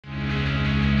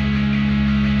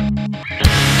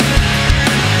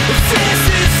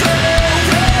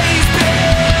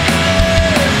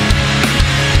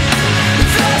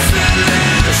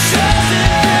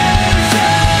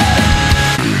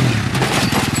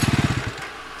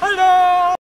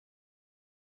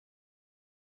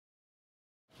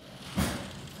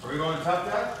going Tough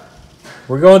Duck?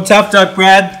 We're going Tough Duck,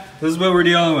 Brad. This is what we're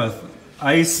dealing with.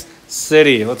 Ice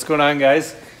City. What's going on,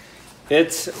 guys?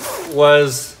 It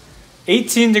was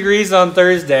 18 degrees on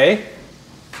Thursday,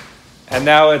 and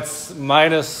now it's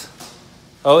minus,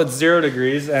 it's 0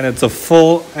 degrees, and it's a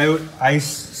full out ice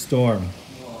storm.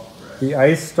 The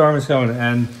ice storm is coming,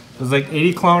 and there's like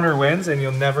 80-kilometer winds, and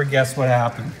you'll never guess what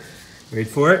happened. Wait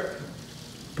for it.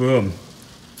 Boom.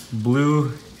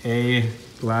 Blew a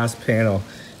glass panel.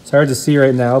 It's hard to see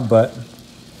right now, but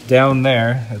down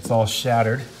there, it's all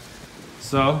shattered.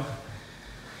 So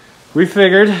we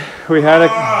figured we had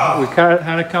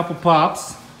a couple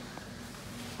pops.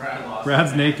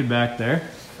 Brad's naked back there.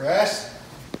 Fresh.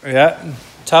 Yeah.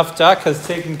 Tough Duck has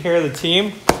taken care of the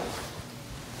team.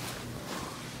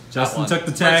 Justin took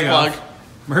the tag off.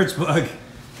 Merch plug.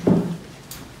 What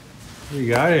do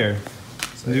you got here?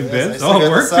 Some new bits. Oh,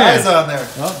 work size on there.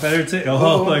 Oh, better take.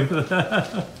 Oh, like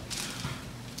that.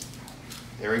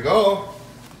 Here we go.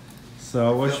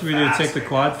 So what should we do? Take the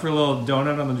quad for a little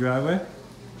donut on the driveway?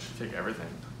 We should take everything.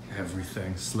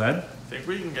 Everything. Sled? I think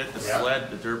we can get the sled,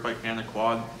 the dirt bike, and the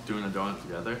quad doing a donut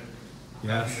together.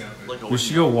 Yes. Like we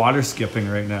should go water skipping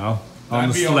right now on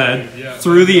the sled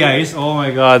through the ice. Oh my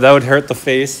god, that would hurt the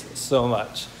face so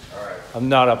much. All right. I'm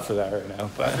not up for that right now.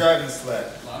 But I'm driving the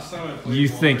sled. Last time I played you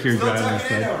think you're Still driving the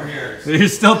tucking in sled? over here. You're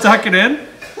still tucking in?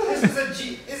 This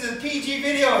is a PG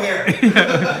video here.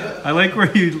 I like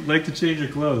where you like to change your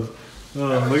clothes. Oh,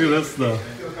 look at this though. I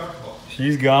feel comfortable.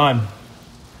 She's gone.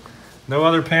 No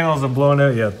other panels have blown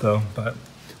out yet though, but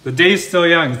the day's still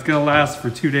young. It's gonna last for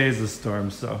 2 days, this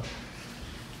storm, so.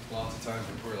 Lots of time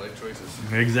for poor life choices.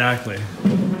 Exactly.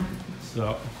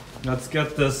 So let's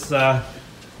get this, better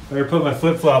put my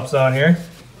flip-flops on here.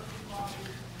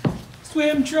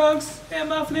 Swim trunks and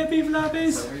my flippy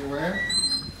floppies. What are you wearing?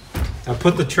 I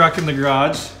put the truck in the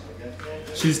garage.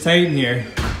 She's tight in here.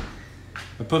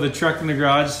 I put the truck in the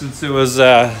garage since it was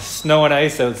snow and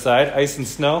ice outside, ice and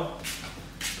snow.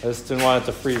 I just didn't want it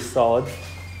to freeze solid.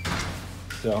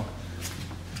 So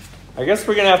I guess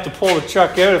we're gonna have to pull the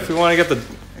truck out if we want to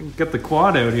get the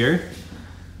quad out here.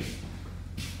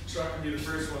 Truck would be the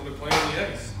first one to play on the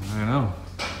ice. I know.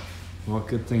 Well,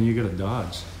 good thing you got a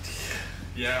Dodge.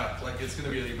 Yeah, like it's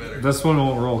gonna be any better. This one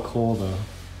won't roll cold though.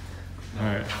 All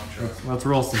right, let's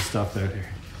roll some stuff out here.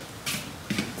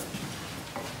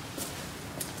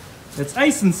 It's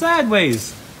icing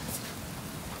sideways.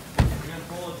 You're gonna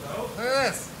pull it out?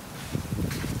 Yes.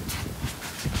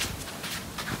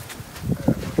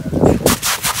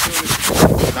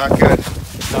 Not good.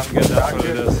 Not good, that's Not what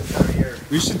good it this is. time of year.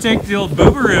 We should take the old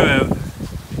boobaroo out.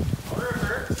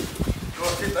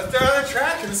 Let's throw on the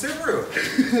track in the Subaru.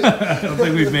 I don't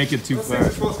think we'd make it too Those far. things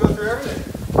are supposed to go through everything.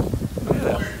 Look at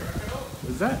that.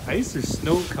 Is that ice or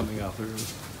snow coming off the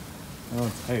roof? Oh,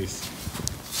 it's ice.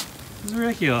 It's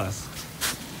ridiculous.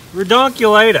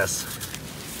 Redonkulitis.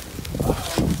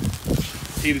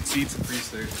 Heated seats and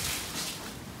freezer.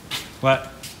 What?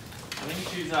 I think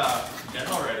she's dead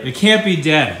already. It can't be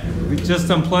dead. We just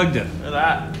unplugged it. Look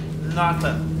at that.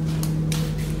 Nothing.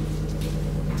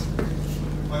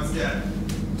 What's that?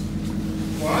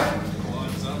 What? Well,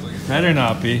 it sounds like it's Better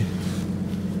not be.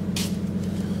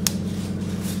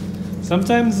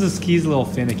 Sometimes this key's a little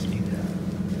finicky.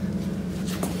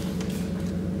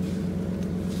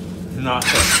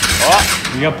 Nothing. Oh,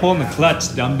 You got pulling the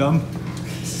clutch, dum-dum.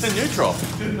 it's in neutral.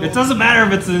 It doesn't matter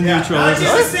if it's in neutral. Not It's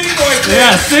just a city boy thing.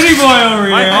 yeah, city boy over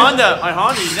My here. Honda,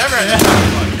 you never had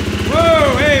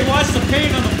Whoa, hey, watch the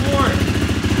paint on the Ford.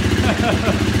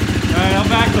 Alright, I'll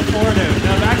back the Ford out.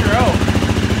 Now back her out.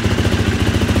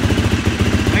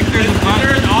 I think there's a Is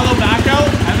there an auto back out?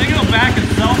 I think it'll back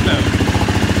itself out.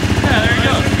 Yeah, there you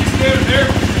go. He's standing there,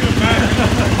 he's doing back.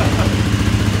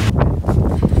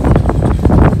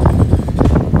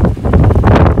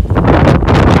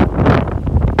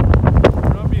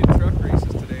 We're not being truck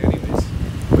races today anyways.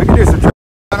 We can do some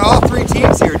on all three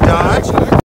teams here. Dodge,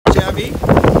 Chevy.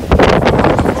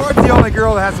 Ford's the only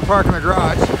girl that has to park in the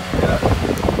garage.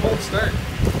 Cold start.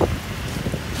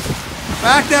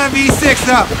 Back that V6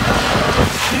 up.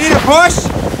 You need a push?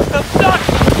 I'm stuck.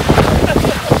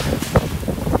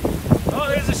 Oh,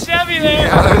 there's a Chevy there.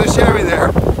 Yeah, there's a Chevy there.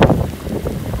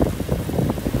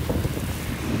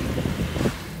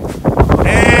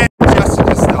 And Justin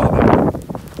just stalled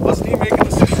it. Wasn't he making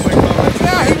the city boy comments?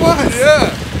 Yeah, he was.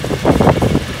 Yeah.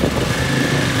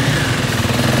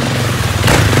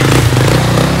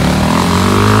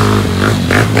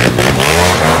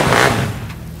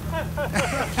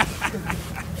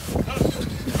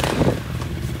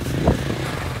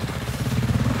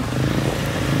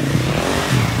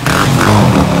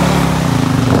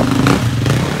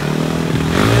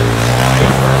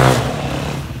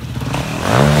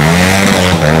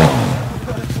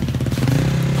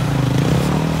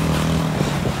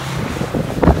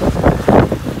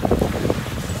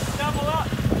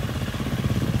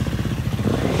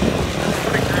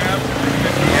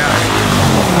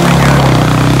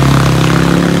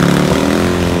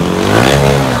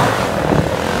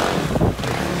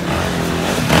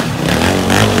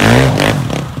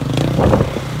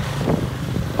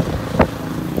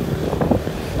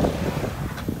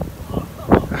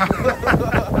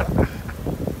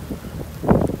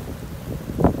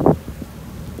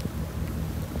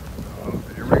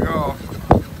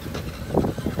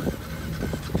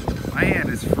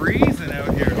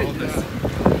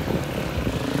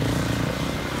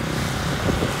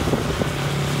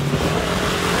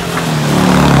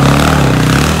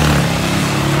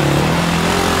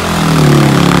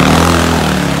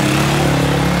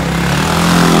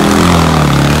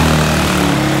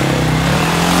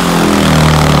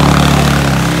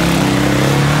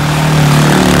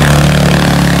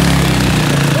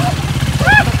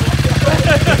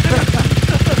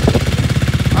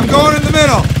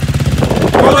 middle.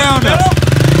 Go around us.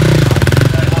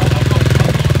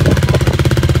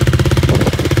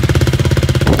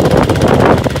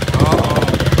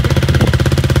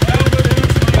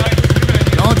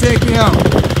 Don't take me out.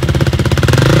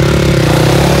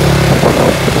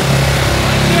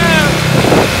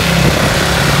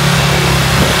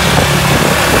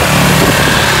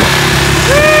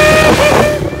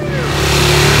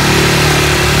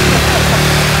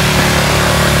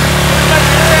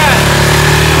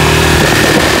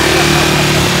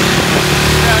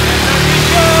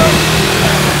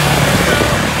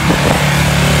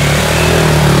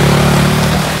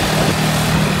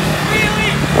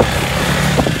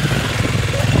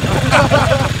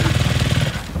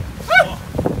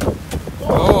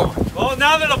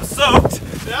 Now that I'm soaked.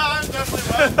 Yeah, I'm definitely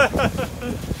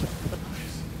wet.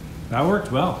 That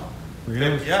worked well. We're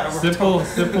gonna have Yeah, it worked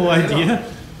simple idea.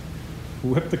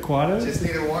 Whip the quad out. Just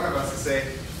needed one of us to say,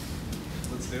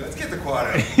 let's do it. Let's get the quad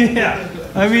out. Yeah.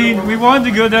 I mean, we wanted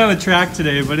to go down the track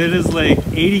today, but it is like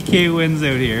 80k winds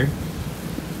out here,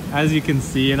 as you can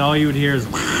see, and all you would hear is,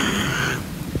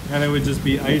 and it would just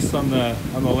be ice on the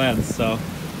lens. So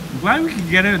I'm glad we could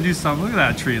get in and do something. Look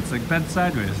at that tree. It's like bent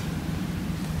sideways.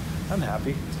 I'm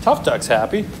happy. Tough Duck's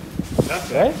happy.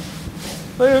 Right?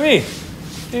 Look at me.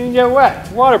 Didn't get wet.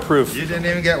 Waterproof. You didn't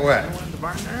even get wet. The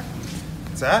barn there?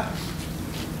 What's that?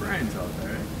 Brian's out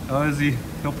there. Oh, is he?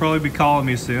 He'll probably be calling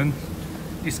me soon.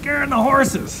 He's scaring the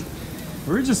horses.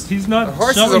 We're just, he's not, The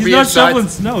horses he's will be not inside. shoveling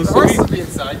snow. The So horses will be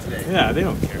inside today. yeah, they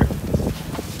don't care.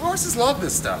 The horses love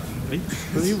this stuff.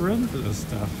 They run for this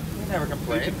stuff. They never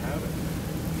complain.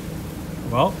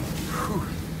 Well,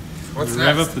 What's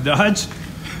rev next? up the Dodge.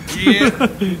 Yeah.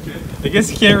 I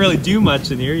guess you can't really do much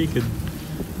in here. You could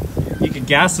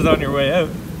gas it on your way out.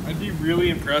 I'd be really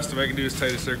impressed if I could do as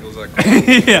tight a circle as I could.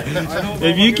 Yeah.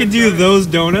 If you could do those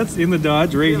donuts in the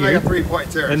Dodge right Like here a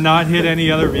 3-point turn. and not hit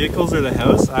any other vehicles or the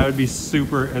house, I would be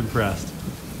super impressed.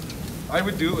 I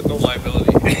would do it with no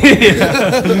liability.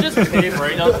 Just pave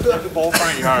right out the whole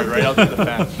front yard, right out to the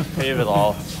fence. Pave it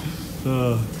all.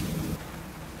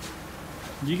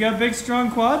 You got big, strong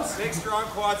quads? Big, strong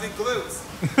quads and glutes.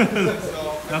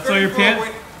 That's why your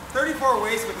pants. 34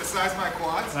 waist with the size of my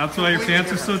quads. That's why your Completely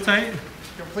pants are so different. tight.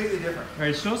 Completely different. All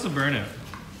right, show us a burnout.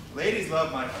 Ladies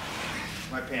love my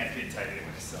pants being tight anyway,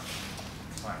 so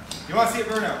it's fine. You want to see a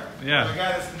burnout? Yeah. A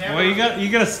guy that's never. Well, you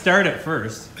got to start it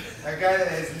first. A guy that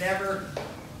has never.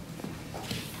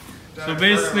 So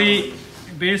basically,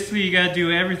 you got to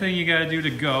do everything you got to do to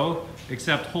go,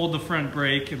 except hold the front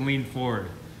brake and lean forward.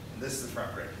 This is the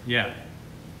front brake. Yeah.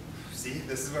 See,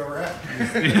 this is where we're at.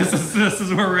 this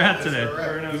is where we're at today.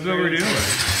 This is what we're doing.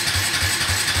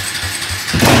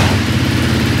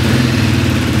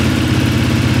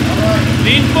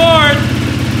 Lean forward.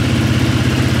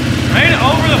 Right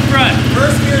over the front.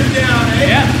 First gear's down, eh?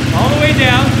 Yeah, all the way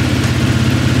down.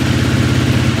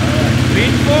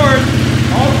 Lean forward.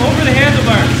 All over the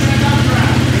handlebars.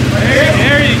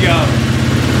 There you go.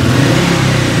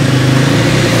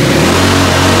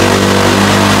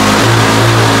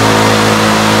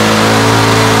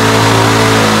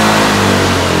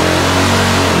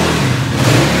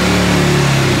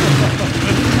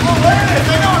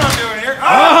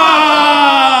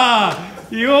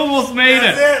 You almost made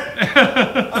it. That's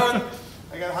it.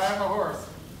 I got high on my horse.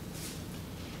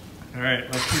 All right,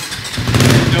 let's keep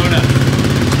donut.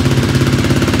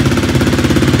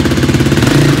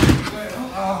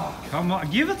 Come on,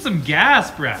 give it some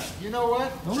gas, Brett. You know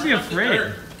what? Don't be afraid.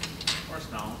 Of course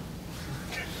no.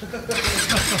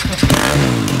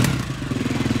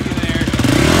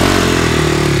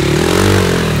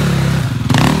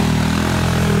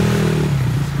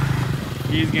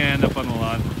 He's gonna end up on the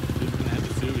lawn.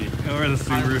 Or the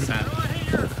Subaru.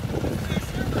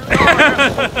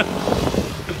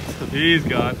 He's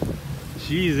gone.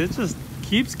 Jeez, it just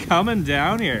keeps coming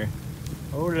down here.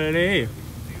 Over today.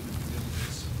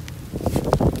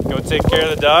 Go take care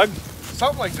of the dog?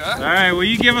 Something like that. Alright, well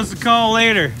you give us a call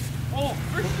later. Oh,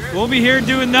 for sure. We'll be here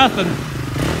doing nothing.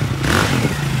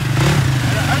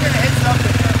 I'm gonna hit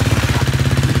something.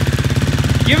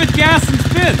 Give it gas and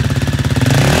spin.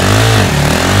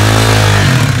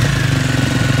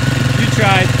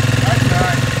 Tried. I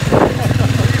tried.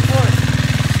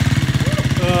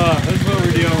 That's what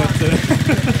we're dealing with today.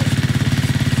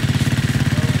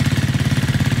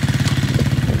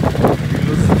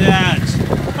 Goes the dash.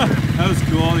 That was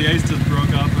cool. The ice just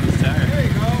broke off on his tire. There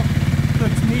you go.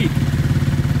 Looks neat.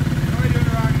 What are we doing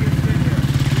around here?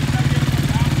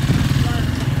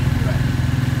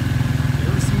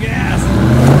 Give her some gas.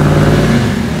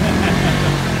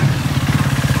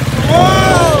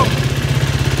 Whoa!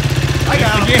 I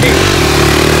got him.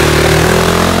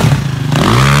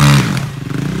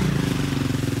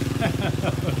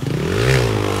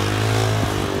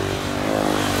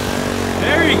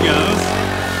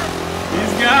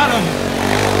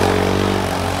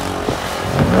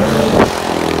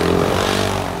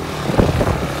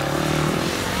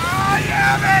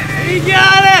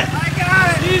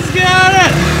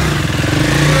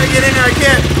 gotta get in there, I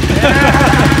can't.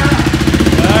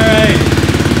 All right.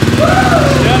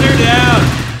 Shut her down.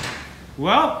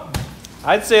 Well,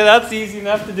 I'd say that's easy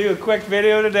enough to do a quick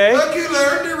video today. Look who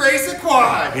learned to race a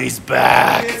quad. He's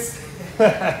back.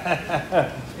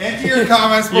 Enter your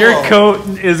comments below. Your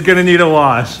coat is gonna need a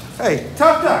wash. Hey,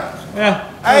 tough duck.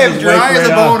 Yeah. I am dry as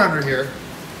a bone under here.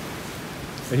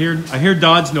 I hear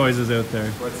Dodge noises out there.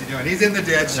 What's he doing? He's in the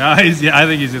ditch. Yeah, I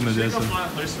think he's in the distance.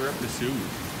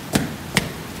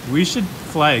 We should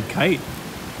fly a kite.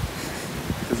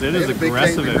 Because it is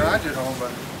aggressive. Big garage at home,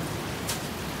 but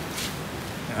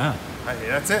yeah.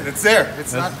 That's it. It's there.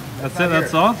 It's not. That's it.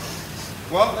 That's all.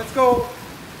 Well, let's go.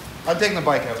 I'm taking the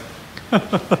bike out.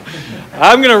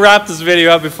 I'm gonna wrap this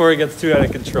video up before it gets too out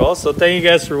of control. So thank you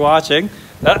guys for watching.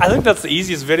 I think that's the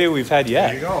easiest video we've had yet.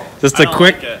 There you go. Just a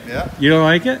quick. Like it. Yeah. You don't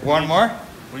like it? One more.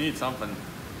 We need something.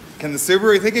 Can the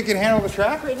Subaru think it can handle the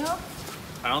track right now?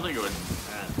 I don't think it would.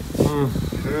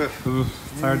 Ooh,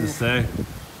 it's hard to say.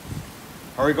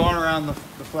 Are we going around the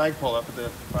flagpole up at the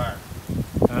fire?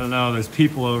 I don't know. There's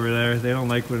people over there. They don't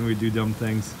like when we do dumb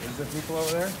things. Is there people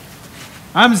over there?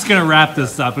 I'm just gonna wrap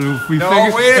this up, and if we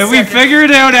we figure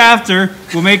it out after,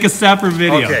 we'll make a separate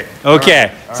video. Okay.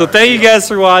 Okay. All So right. thank you guys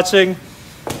for watching.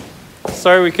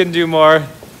 Sorry we couldn't do more,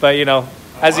 but you know,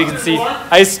 as you can see,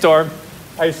 ice storm.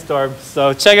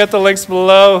 So check out the links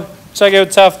below. Check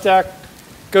out Tough Duck.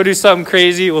 Go do something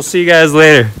crazy. We'll see you guys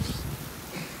later.